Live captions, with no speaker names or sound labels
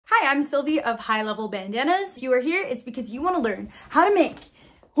Hi, I'm Sylvie of HighLevelBandanas. If you are here, it's because you want to learn how to make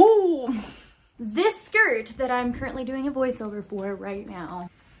this skirt that I'm currently doing a voiceover for right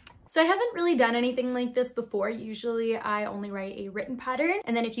now. So I haven't really done anything like this before. Usually I only write a written pattern,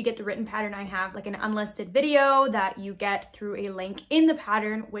 and then if you get the written pattern, I have like an unlisted video that you get through a link in the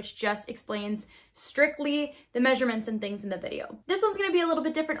pattern, which just explains strictly the measurements and things in the video. This one's gonna be a little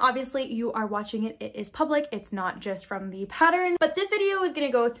bit different. Obviously, you are watching it, it is public, it's not just from the pattern, but this video is gonna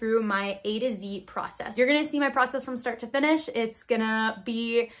go through my A to Z process. You're gonna see my process from start to finish. It's gonna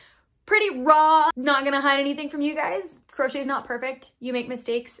be pretty raw, not gonna hide anything from you guys. Crochet is not perfect. You make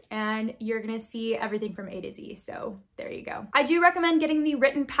mistakes and you're gonna see everything from A to Z. So there you go. I do recommend getting the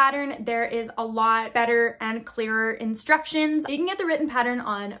written pattern. There is a lot better and clearer instructions. You can get the written pattern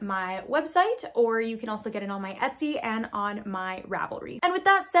on my website, or you can also get it on my Etsy and on my Ravelry. And with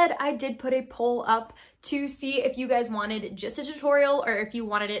that said, I did put a poll up to see if you guys wanted just a tutorial or if you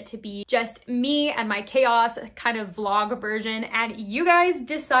wanted it to be just me and my chaos kind of vlog version, and you guys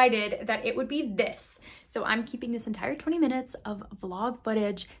decided that it would be this. So I'm keeping this entire 20 minutes of vlog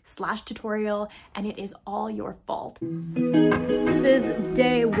footage / tutorial, and it is all your fault. This is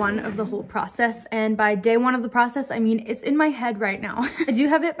day one of the whole process, and by day one of the process, I mean it's in my head right now. I do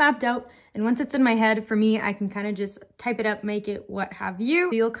have it mapped out, and once it's in my head, for me, I can kind of just type it up, make it what have you.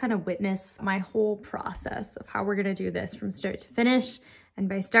 You'll kind of witness my whole process of how we're gonna do this from start to finish. And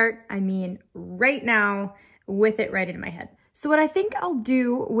by start, I mean right now with it right in my head. So what I think I'll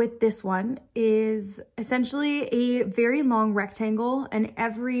do with this one is essentially a very long rectangle, and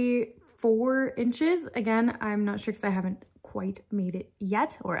every 4 inches, again, I'm not sure because I haven't quite made it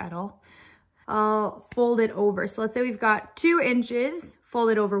yet or at all, I'll fold it over. So let's say we've got 2 inches, fold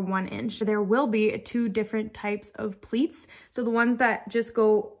it over 1 inch. There will be 2 different types of pleats. So the ones that just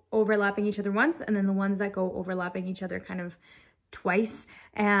go overlapping each other once, and then the ones that go overlapping each other kind of twice,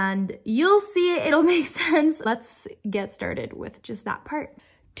 and you'll see it'll make sense. Let's get started with just that part.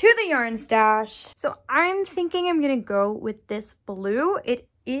 To the yarn stash. So I'm thinking I'm gonna go with this blue. It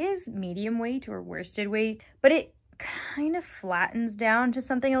is medium weight or worsted weight, but it kind of flattens down to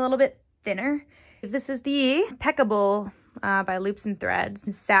something a little bit thinner. This is the Impeccable by Loops and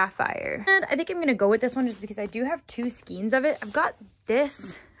Threads Sapphire. And I think I'm gonna go with this one just because I do have 2 skeins of it. I've got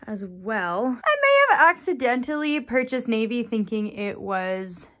this as well. I may have accidentally purchased navy thinking it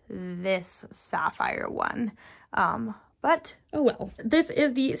was this sapphire one, but oh well. This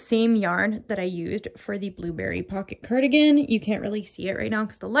is the same yarn that I used for the blueberry pocket cardigan. You can't really see it right now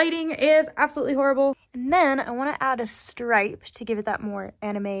because the lighting is absolutely horrible. And then I want to add a stripe to give it that more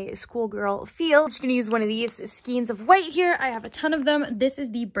anime schoolgirl feel. I'm just gonna use one of these skeins of white here. I have a ton of them. This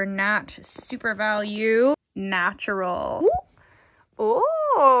is the Bernat Super Value Natural. Ooh.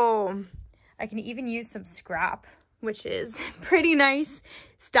 Oh, I can even use some scrap, which is pretty nice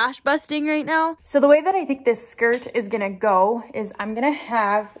stash busting right now. So the way that I think this skirt is gonna go is I'm gonna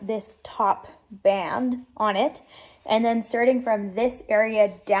have this top band on it, and then starting from this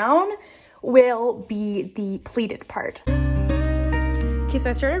area down will be the pleated part. Okay, so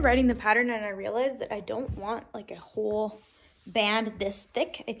I started writing the pattern and I realized that I don't want like a whole band this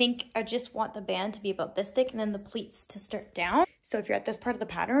thick. I think I just want the band to be about this thick and then the pleats to start down. So if you're at this part of the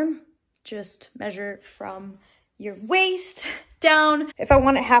pattern, just measure from your waist down. If I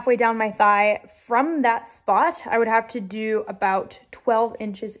want it halfway down my thigh from that spot, I would have to do about 12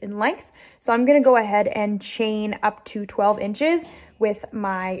 inches in length. So I'm gonna go ahead and chain up to 12 inches with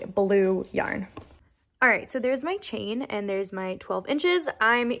my blue yarn. All right, so there's my chain and there's my 12 inches.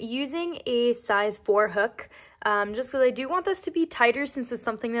 I'm using a size 4 hook just because I do want this to be tighter since it's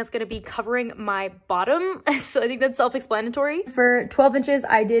something that's gonna be covering my bottom. So I think that's self-explanatory. For 12 inches,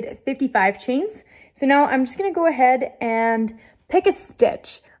 I did 55 chains. So now I'm just gonna go ahead and pick a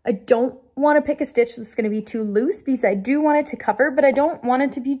stitch. I don't wanna pick a stitch that's gonna be too loose because I do want it to cover, but I don't want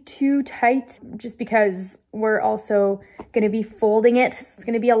it to be too tight just because we're also gonna be folding it. So it's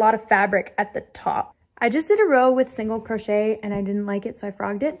gonna be a lot of fabric at the top. I just did a row with single crochet and I didn't like it, so I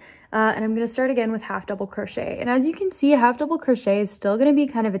frogged it. And I'm gonna start again with half double crochet. And as you can see, half double crochet is still gonna be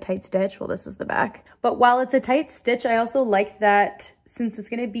kind of a tight stitch. Well, this is the back. But while it's a tight stitch, I also like that since it's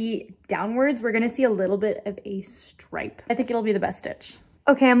gonna be downwards, we're gonna see a little bit of a stripe. I think it'll be the best stitch.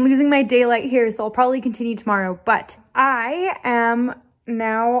 Okay, I'm losing my daylight here, so I'll probably continue tomorrow, but I am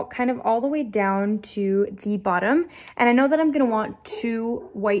now kind of all the way down to the bottom, and I know that I'm gonna want 2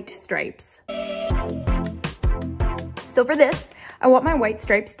 white stripes. So for this, I want my white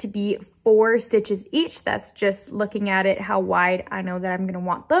stripes to be 4 stitches each. That's just looking at it, how wide I know that I'm gonna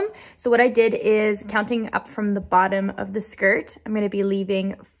want them. So what I did is counting up from the bottom of the skirt, I'm gonna be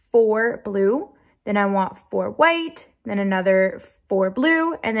leaving 4 blue, then I want 4 white, then another 4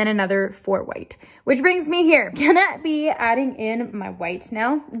 blue, and then another 4 white. Which brings me here. I'm gonna be adding in my white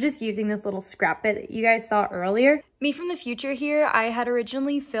now. I'm just using this little scrap bit that you guys saw earlier. Me from the future here, I had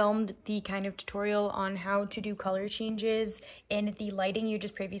originally filmed the kind of tutorial on how to do color changes in the lighting you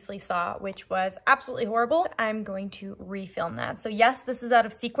just previously saw, which was absolutely horrible. I'm going to refilm that. So yes, this is out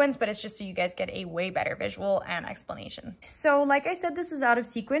of sequence, but it's just so you guys get a way better visual and explanation. So like I said, this is out of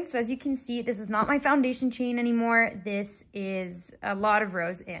sequence. So as you can see, this is not my foundation chain anymore. This is a lot of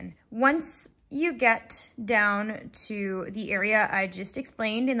rows in. Once you get down to the area I just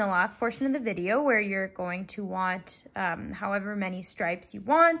explained in the last portion of the video, where you're going to want however many stripes you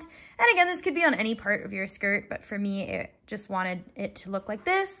want. And again, this could be on any part of your skirt, but for me, it just wanted it to look like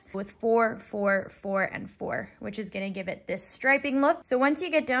this with 4, 4, 4, and 4, which is gonna give it this striping look. So once you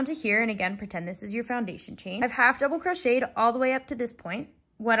get down to here, and again, pretend this is your foundation chain, I've half double crocheted all the way up to this point.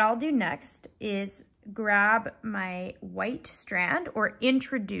 What I'll do next is grab my white strand, or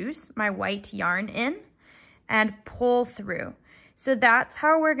introduce my white yarn in, and pull through. So that's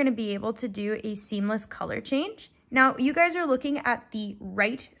how we're going to be able to do a seamless color change. Now you guys are looking at the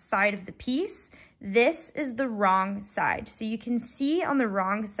right side of the piece. This is the wrong side. So you can see on the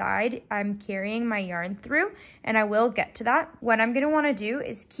wrong side, I'm carrying my yarn through, and I will get to that. What I'm going to want to do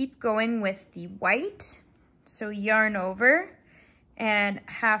is keep going with the white. So yarn over and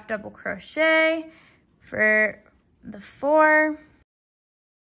half double crochet for the 4.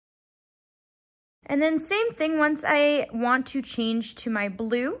 And then same thing, once I want to change to my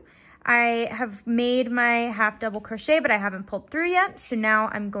blue, I have made my half double crochet, but I haven't pulled through yet. So now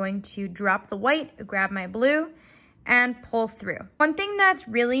I'm going to drop the white, grab my blue, and pull through. One thing that's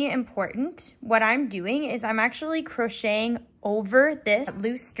really important, what I'm doing is I'm actually crocheting over this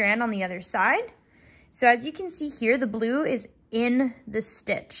loose strand on the other side. So as you can see here, the blue is in the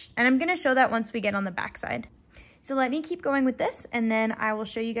stitch, and I'm going to show that once we get on the back side. So let me keep going with this, and then I will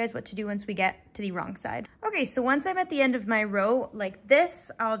show you guys what to do once we get to the wrong side. Okay, so once I'm at the end of my row like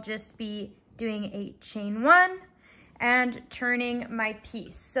this, I'll just be doing a chain 1 and turning my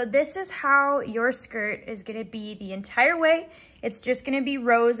piece. So this is how your skirt is going to be the entire way. It's just going to be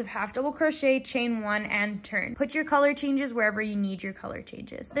rows of half double crochet, chain 1, and turn. Put your color changes wherever you need your color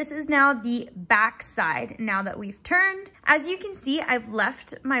changes. This is now the back side now that we've turned. As you can see, I've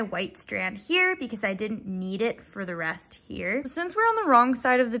left my white strand here because I didn't need it for the rest here. Since we're on the wrong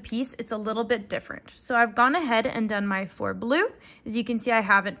side of the piece, it's a little bit different. So I've gone ahead and done my 4 blue. As you can see, I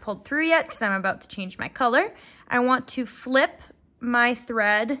haven't pulled through yet because I'm about to change my color. I want to flip my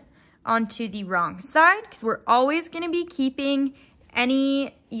thread onto the wrong side because we're always going to be keeping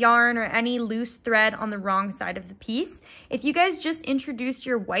any yarn or any loose thread on the wrong side of the piece. If you guys just introduced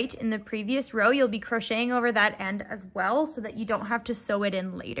your white in the previous row, you'll be crocheting over that end as well so that you don't have to sew it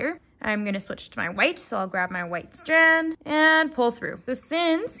in later. I'm going to switch to my white, so I'll grab my white strand and pull through. So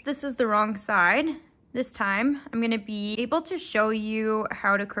since this is the wrong side, this time I'm going to be able to show you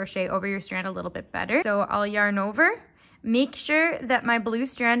how to crochet over your strand a little bit better. So I'll yarn over. Make sure that my blue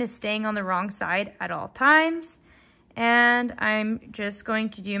strand is staying on the wrong side at all times. And I'm just going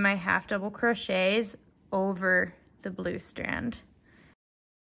to do my half double crochets over the blue strand.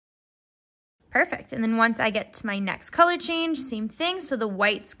 Perfect. And then once I get to my next color change, same thing. So the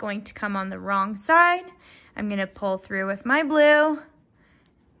white's going to come on the wrong side. I'm going to pull through with my blue.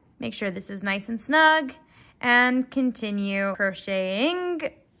 Make sure this is nice and snug. And continue crocheting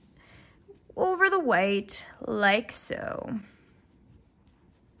over the white like so.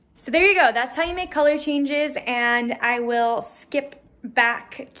 So there you go. That's how you make color changes, and I will skip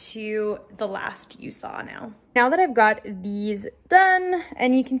back to the last you saw now. Now that I've got these done,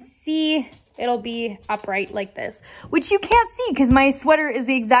 and you can see it'll be upright like this, which you can't see because my sweater is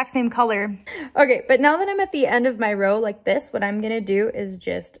the exact same color. Okay, but now that I'm at the end of my row like this, what I'm gonna do is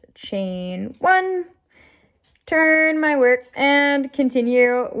just chain 1, turn my work, and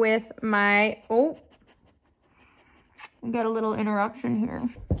continue with my, oh, we got a little interruption here.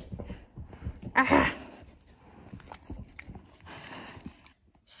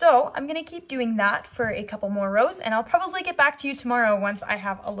 So I'm gonna keep doing that for a couple more rows, and I'll probably get back to you tomorrow once I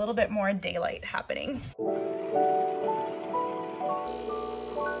have a little bit more daylight happening.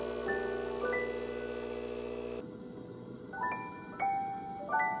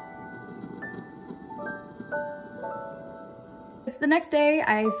 It's the next day.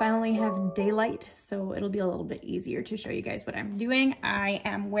 I finally have daylight, so it'll be a little bit easier to show you guys what I'm doing. I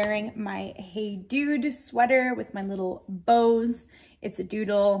am wearing my Hey Dude sweater with my little bows. It's a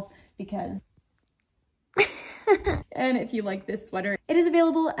doodle because and if you like this sweater, it is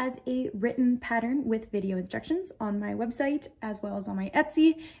available as a written pattern with video instructions on my website, as well as on my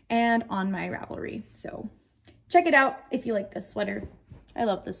Etsy and on my Ravelry. So check it out if you like this sweater. I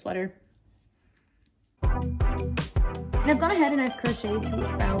love this sweater. And I've gone ahead and I've crocheted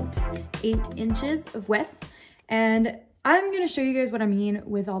to about 8 inches of width, and I'm gonna show you guys what I mean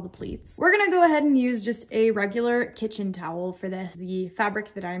with all the pleats. We're gonna go ahead and use just a regular kitchen towel for this. The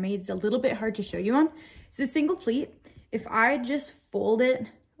fabric that I made is a little bit hard to show you on. So a single pleat, if I just fold it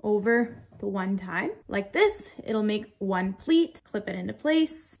over the one time like this, it'll make one pleat, clip it into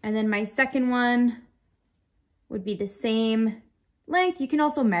place. And then my second one would be the same length. You can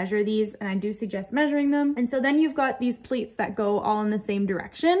also measure these, and I do suggest measuring them. And so then you've got these pleats that go all in the same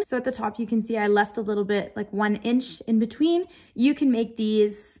direction. So at the top you can see I left a little bit, like 1 inch in between. You can make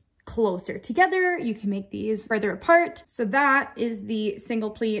these closer together, you can make these further apart. So that is the single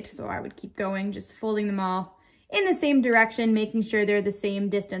pleat. So I would keep going, just folding them all in the same direction, making sure they're the same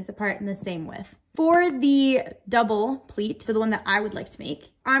distance apart and the same width. For the double pleat, so the one that I would like to make,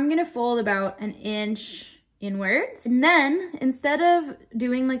 I'm gonna fold about 1 inch inwards. And then instead of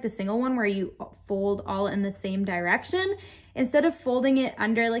doing like the single one where you fold all in the same direction, instead of folding it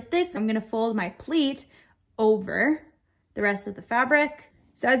under like this, I'm gonna fold my pleat over the rest of the fabric.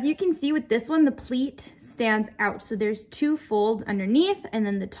 So as you can see with this one, the pleat stands out. So there's 2 folds underneath, and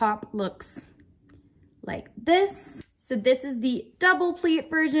then the top looks like this. So this is the double pleat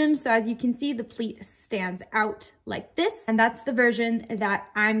version. So as you can see, the pleat stands out like this, and that's the version that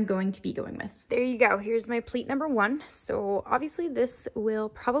I'm going to be going with. There you go. Here's my pleat number 1. So obviously this will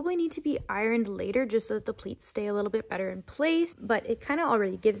probably need to be ironed later just so that the pleats stay a little bit better in place, but it kind of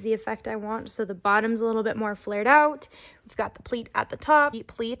already gives the effect I want. So the bottom's a little bit more flared out. We've got the pleat at the top. The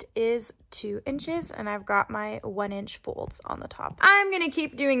pleat is 2 inches, and I've got my 1 inch folds on the top. I'm gonna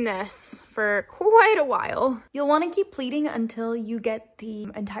keep doing this for quite a while. You'll want to keep pleating until you get the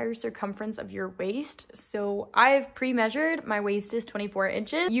entire circumference of your waist. So I've pre-measured, my waist is 24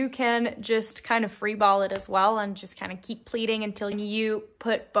 inches. You can just kind of free ball it as well and just kind of keep pleating until you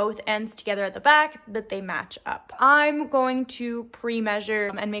put both ends together at the back that they match up. I'm going to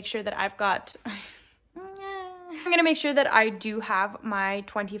pre-measure and make sure that I've got I'm gonna make sure that I do have my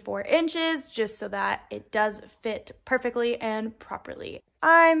 24 inches just so that it does fit perfectly and properly.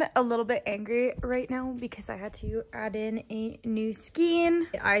 I'm a little bit angry right now because I had to add in a new skein.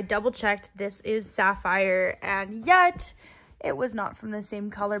 I double checked, this is sapphire, and yet it was not from the same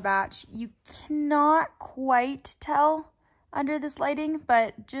color batch. You cannot quite tell under this lighting,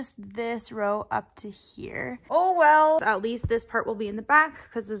 but just this row up to here. Oh well, so at least this part will be in the back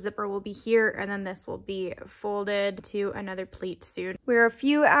because the zipper will be here, and then this will be folded to another pleat soon. We're a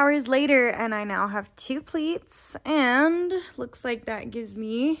few hours later and I now have 2 pleats, and looks like that gives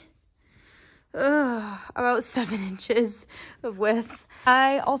me about 7 inches of width.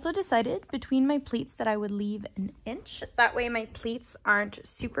 I also decided between my pleats that I would leave 1 inch. That way my pleats aren't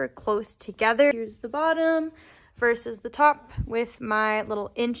super close together. Here's the bottom versus the top with my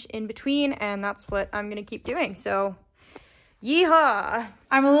little inch in between, and that's what I'm gonna keep doing. So yeehaw.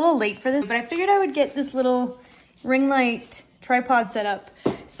 I'm a little late for this, but I figured I would get this little ring light tripod set up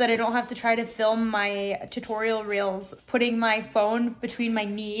so that I don't have to try to film my tutorial reels putting my phone between my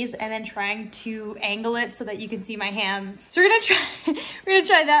knees and then trying to angle it so that you can see my hands. So we're gonna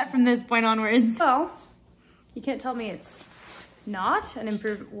try that from this point onwards. So you can't tell me it's not an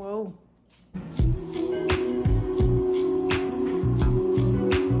improvement. Whoa.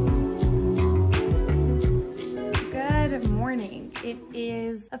 Good morning. It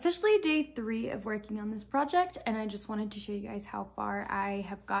is officially day 3 of working on this project, and I just wanted to show you guys how far I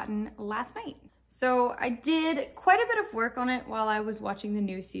have gotten last night. So I did quite a bit of work on it while I was watching the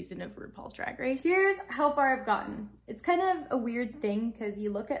new season of RuPaul's Drag Race. Here's how far I've gotten. It's kind of a weird thing because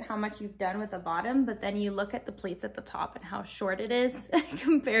you look at how much you've done with the bottom, but then you look at the pleats at the top and how short it is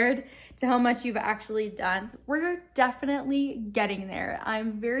compared to how much you've actually done. We're definitely getting there.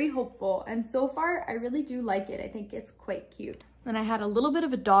 I'm very hopeful, and so far I really do like it. I think it's quite cute. Then I had a little bit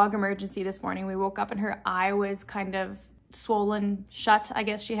of a dog emergency this morning. We woke up and her eye was kind of swollen shut. I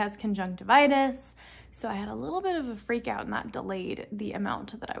guess she has conjunctivitis. So I had a little bit of a freak out, and that delayed the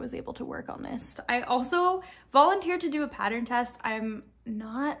amount that I was able to work on this. I also volunteered to do a pattern test. I'm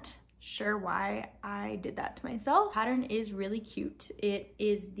not sure why I did that to myself. Pattern is really cute. It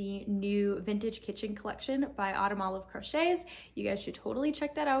is the new vintage kitchen collection by Autumn Olive Crochets. You guys should totally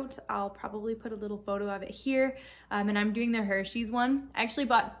check that out. I'll probably put a little photo of it here. And I'm doing the Hershey's one. I actually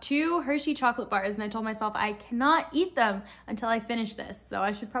bought 2 Hershey chocolate bars, and I told myself I cannot eat them until I finish this. So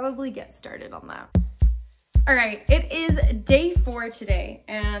I should probably get started on that. All right, it is day 4 today,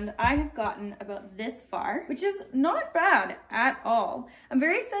 and I have gotten about this far, which is not bad at all. I'm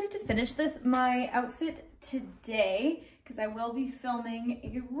very excited to finish this. My outfit today because I will be filming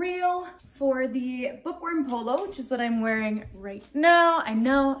a reel for the bookworm polo, which is what I'm wearing right now. I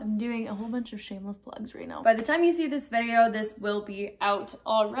know I'm doing a whole bunch of shameless plugs right now. By the time you see this video, this will be out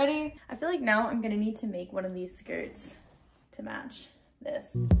already. I feel like now I'm gonna need to make one of these skirts to match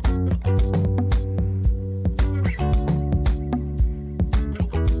this.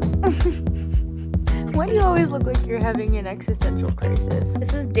 Why do you always look like you're having an existential crisis?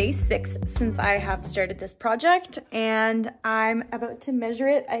 This is day 6 since I have started this project, and I'm about to measure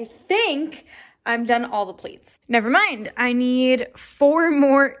it. I think I'm done all the pleats. Never mind, I need 4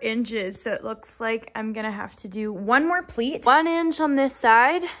 more inches. So it looks like I'm gonna have to do 1 more pleat, 1 inch on this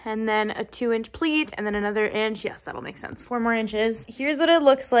side, and then a 2-inch pleat, and then another inch. Yes, that'll make sense. 4 more inches. Here's what it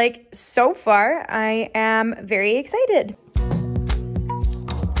looks like so far. I am very excited.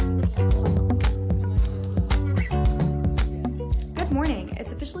 Morning.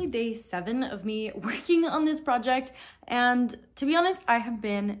 It's officially day 7 of me working on this project, and to be honest, I have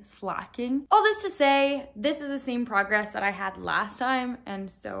been slacking. All this to say, this is the same progress that I had last time, and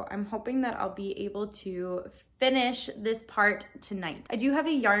so I'm hoping that I'll be able to finish this part tonight. I do have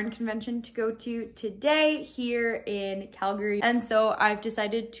a yarn convention to go to today here in Calgary, and so I've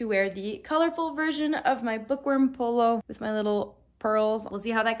decided to wear the colorful version of my bookworm polo with my little pearls. We'll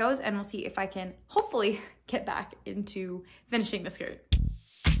see how that goes, and we'll see if I can hopefully get back into finishing the skirt.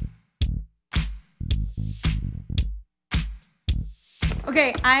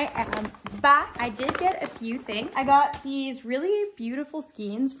 Okay, I am back. I did get a few things. I got these really beautiful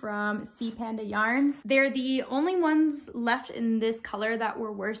skeins from Sea Panda Yarns. They're the only ones left in this color that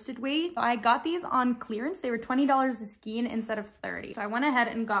were worsted weight. So I got these on clearance. They were $20 a skein instead of $30. So I went ahead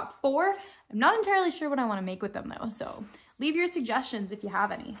and got 4. I'm not entirely sure what I want to make with them though, so leave your suggestions if you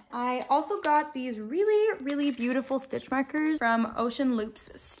have any. I also got these really beautiful stitch markers from Ocean Loops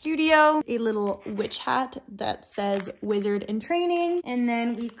Studio. A little witch hat that says Wizard in Training. And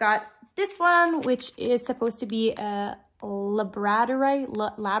then we've got this one, which is supposed to be a Labradorite.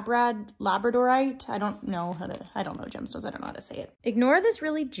 I don't know gemstones. I don't know how to say it. Ignore this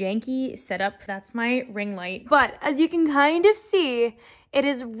really janky setup. That's my ring light. But as you can kind of see, it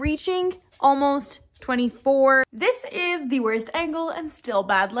is reaching almost 24. This is the worst angle and still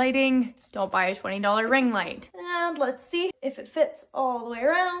bad lighting. Don't buy a $20 ring light. And let's see if it fits all the way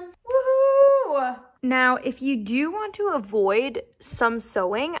around. Woohoo! Now, if you do want to avoid some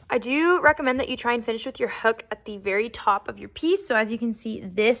sewing, I do recommend that you try and finish with your hook at the very top of your piece. So as you can see,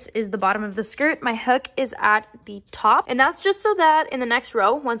 this is the bottom of the skirt. My hook is at the top, and that's just so that in the next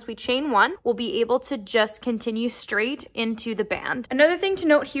row, once we chain 1, we'll be able to just continue straight into the band. Another thing to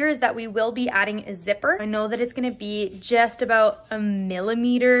note here is that we will be adding a zipper. I know that it's gonna be just about 1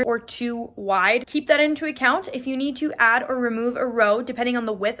 millimeter or 2 wide. Keep that into account if you need to add or remove a row, depending on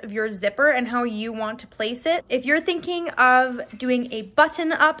the width of your zipper and how you want to place it. If you're thinking of doing a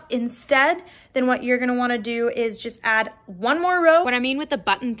button up instead, then what you're gonna wanna do is just add 1 more row. What I mean with the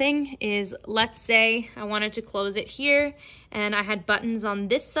button thing is, let's say I wanted to close it here and I had buttons on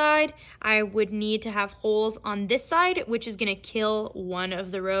this side, I would need to have holes on this side, which is gonna kill one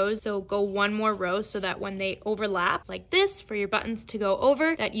of the rows. So go 1 more row so that when they overlap like this for your buttons to go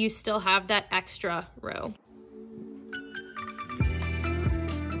over, that you still have that extra row.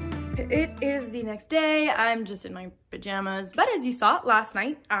 It is the next day. I'm just in my pajamas. But as you saw last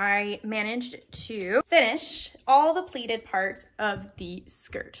night, I managed to finish all the pleated parts of the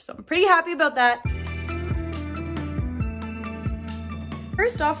skirt. So I'm pretty happy about that.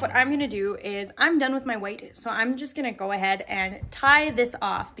 First off, what I'm gonna do is I'm done with my white, so I'm just gonna go ahead and tie this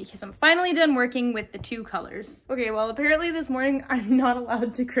off because I'm finally done working with the 2 colors. Okay, well, apparently this morning I'm not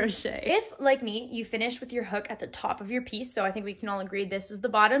allowed to crochet. If, like me, you finish with your hook at the top of your piece, so I think we can all agree this is the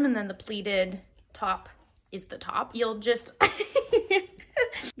bottom and then the pleated top is the top, you'll just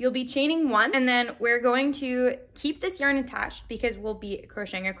you'll be chaining 1, and then we're going to keep this yarn attached because we'll be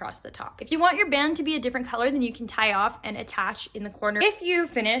crocheting across the top. If you want your band to be a different color, then you can tie off and attach in the corner. If you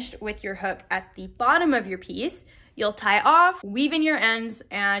finished with your hook at the bottom of your piece, you'll tie off, weave in your ends,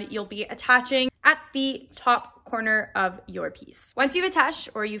 and you'll be attaching at the top corner of your piece. Once you've attached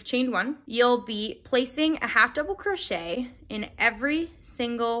or you've chained 1, you'll be placing a half double crochet in every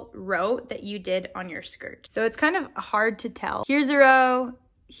single row that you did on your skirt. So it's kind of hard to tell. Here's a row,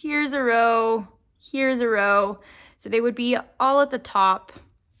 here's a row, here's a row. So they would be all at the top.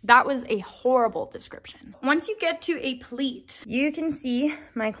 That was a horrible description. Once you get to a pleat, you can see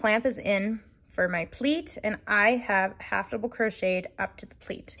my clamp is in for my pleat, and I have half double crocheted up to the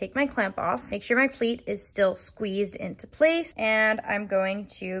pleat. Take my clamp off, make sure my pleat is still squeezed into place, and I'm going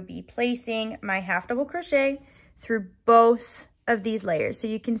to be placing my half double crochet through both of these layers. So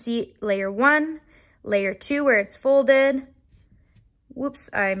you can see layer 1, layer 2 where it's folded. Whoops,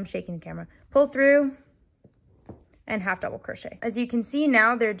 I'm shaking the camera. Pull through and half double crochet. As you can see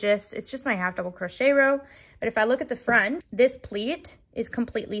now, it's just my half double crochet row. But if I look at the front, this pleat is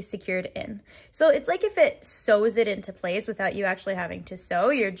completely secured in. So it's like if it sews it into place without you actually having to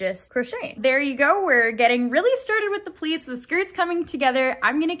sew, you're just crocheting. There you go. We're getting really started with the pleats. The skirt's coming together.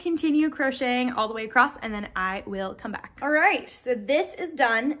 I'm gonna continue crocheting all the way across and then I will come back. All right, so this is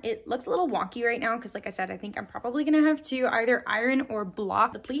done. It looks a little wonky right now because like I said, I think I'm probably gonna have to either iron or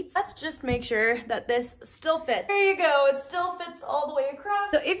block the pleats. Let's just make sure that this still fits. There you go, it still fits all the way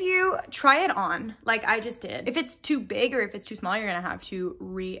across. So if you try it on, like I just did, if it's too big or if it's too small, you're gonna have to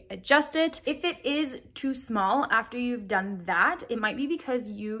readjust it. If it is too small after you've done that, it might be because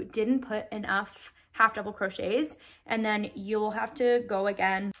you didn't put enough half double crochets and then you'll have to go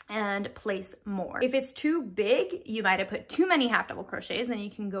again and place more. If it's too big, you might have put too many half double crochets, then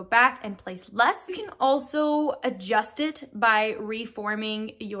you can go back and place less. You can also adjust it by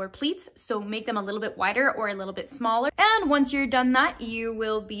reforming your pleats, so make them a little bit wider or a little bit smaller. And once you're done that, you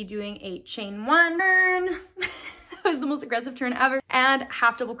will be doing a chain 1 turn. That was the most aggressive turn ever, and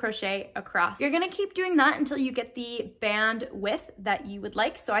half double crochet across. You're gonna keep doing that until you get the band width that you would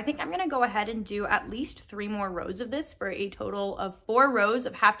like. So I think I'm gonna go ahead and do at least 3 more rows of this for a total of 4 rows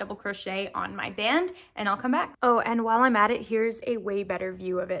of half double crochet on my band, and I'll come back. Oh, and while I'm at it, here's a way better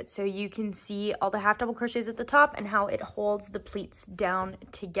view of it. So you can see all the half double crochets at the top and how it holds the pleats down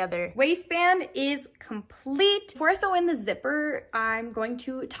together. Waistband is complete. Before I sew in the zipper, I'm going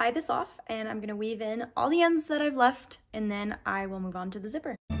to tie this off and I'm gonna weave in all the ends that I've left, and then I will move on to the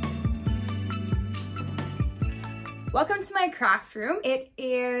zipper. Welcome to my craft room. It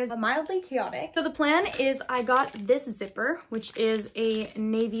is mildly chaotic. So the plan is I got this zipper, which is a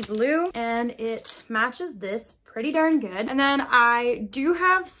navy blue, and it matches this pretty darn good. And then I do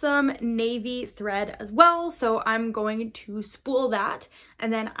have some navy thread as well, so I'm going to spool that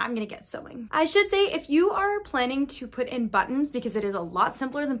and then I'm gonna get sewing. I should say, if you are planning to put in buttons, because it is a lot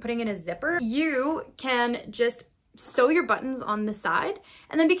simpler than putting in a zipper, you can just sew your buttons on the side,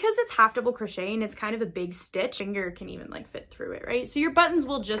 and then because it's half double crochet and it's kind of a big stitch, finger can even like fit through it, right? So your buttons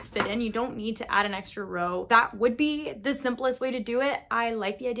will just fit in. You don't need to add an extra row. That would be the simplest way to do it. I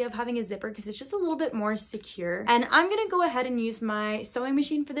like the idea of having a zipper because it's just a little bit more secure. And I'm gonna go ahead and use my sewing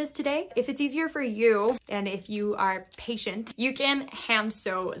machine for this today. If it's easier for you and if you are patient, you can hand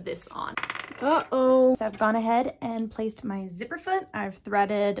sew this on. So I've gone ahead and placed my zipper foot. I've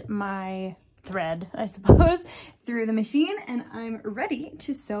threaded my thread, I suppose, through the machine, and I'm ready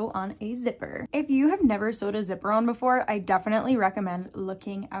to sew on a zipper. If you have never sewed a zipper on before, I definitely recommend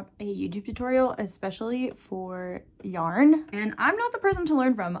looking up a YouTube tutorial, especially for yarn. And I'm not the person to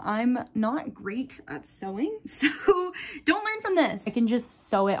learn from. I'm not great at sewing, so don't learn from this. I can just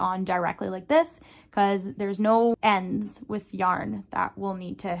sew it on directly like this because there's no ends with yarn that we'll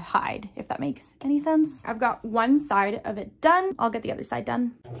need to hide, if that makes any sense. I've got one side of it done. I'll get the other side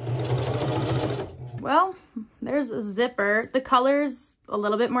done. Well, there's a zipper. The color's a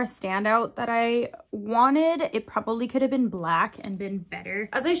little bit more standout that I wanted. It probably could have been black and been better.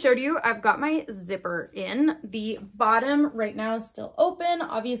 As I showed you, I've got my zipper in. The bottom right now is still open.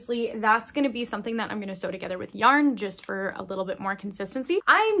 Obviously, that's gonna be something that I'm gonna sew together with yarn just for a little bit more consistency.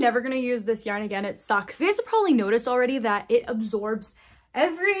 I'm never gonna use this yarn again. It sucks. You guys have probably noticed already that it absorbs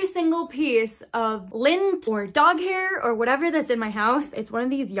every single piece of lint or dog hair or whatever that's in my house. It's one of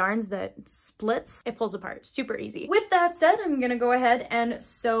these yarns that splits. It pulls apart super easy. With that said, I'm gonna go ahead and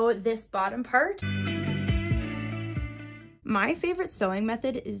sew this bottom part. My favorite sewing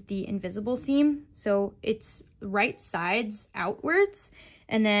method is the invisible seam. So it's right sides outwards,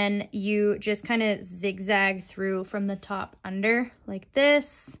 and then you just kind of zigzag through from the top under like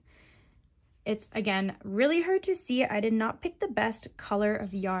this. It's, again, really hard to see. I did not pick the best color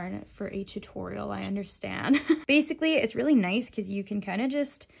of yarn for a tutorial, I understand. Basically, it's really nice because you can kind of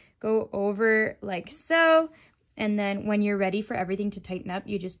just go over like so, and then when you're ready for everything to tighten up,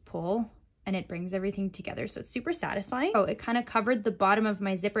 you just pull and it brings everything together. So it's super satisfying. Oh, it kind of covered the bottom of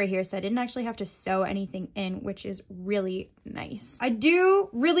my zipper here, so I didn't actually have to sew anything in, which is really nice. I do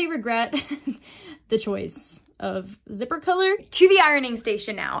really regret the choice of zipper color. To the ironing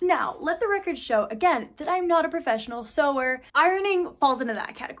station now. Now, let the record show again that I'm not a professional sewer. Ironing falls into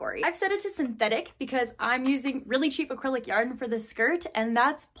that category. I've set it to synthetic because I'm using really cheap acrylic yarn for the skirt, and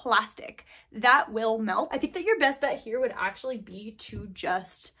that's plastic. That will melt. I think that your best bet here would actually be to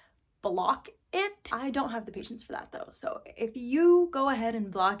just block it. I don't have the patience for that though. So if you go ahead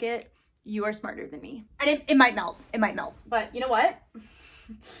and block it, you are smarter than me. And it might melt. It might melt. But you know what?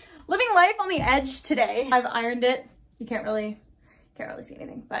 Living life on the edge today. I've ironed it. You can't really see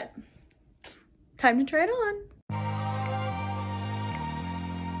anything, but time to try it on.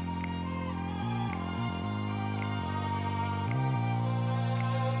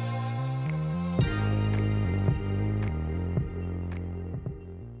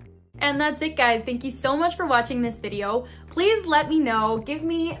 And that's it, guys. Thank you so much for watching this video. Please let me know, give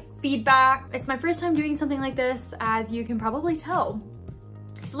me feedback. It's my first time doing something like this, as you can probably tell.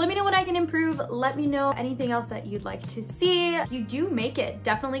 So let me know what I can improve. Let me know anything else that you'd like to see. If you do make it,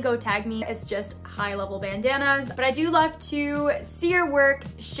 definitely go tag me. It's just HighLevelBandanas. But I do love to see your work,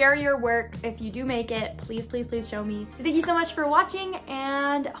 share your work. If you do make it, please, please, please show me. So thank you so much for watching,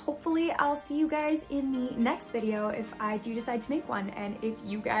 and hopefully I'll see you guys in the next video if I do decide to make one, and if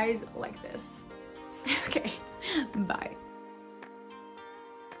you guys like this. Okay, bye.